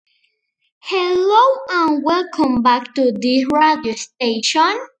Hello and welcome back to this radio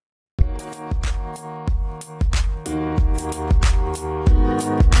station.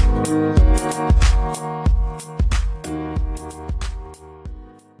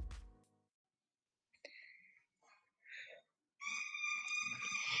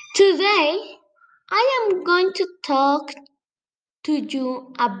 Today, I am going to talk to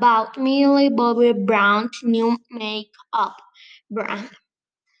you about Millie Bobby Brown's new makeup brand.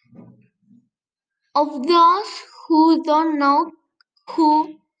 Of those who don't know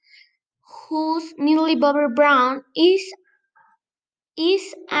who who's Millie Bobby Brown is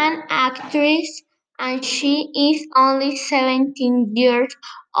an actress and she is only 17 years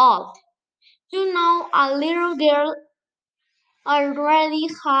old. You know, a little girl already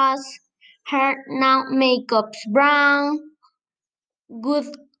has her now makeup's brown, good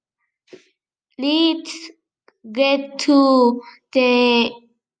let's get to the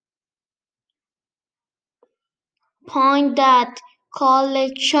point that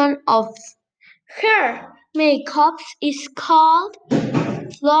collection of her makeups is called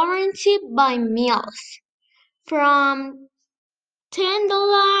Florence by Mills. From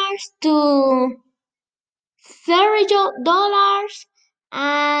 $10 to $30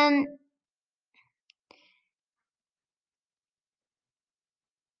 and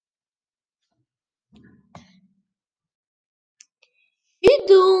you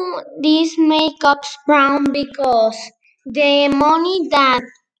do these makeups brown because the money that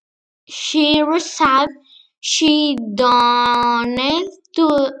she received she donated to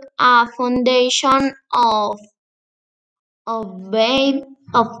a foundation of babe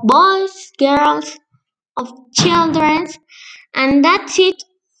of boys, girls, of children, and that's it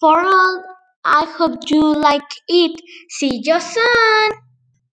for all. I hope you like it. See you soon.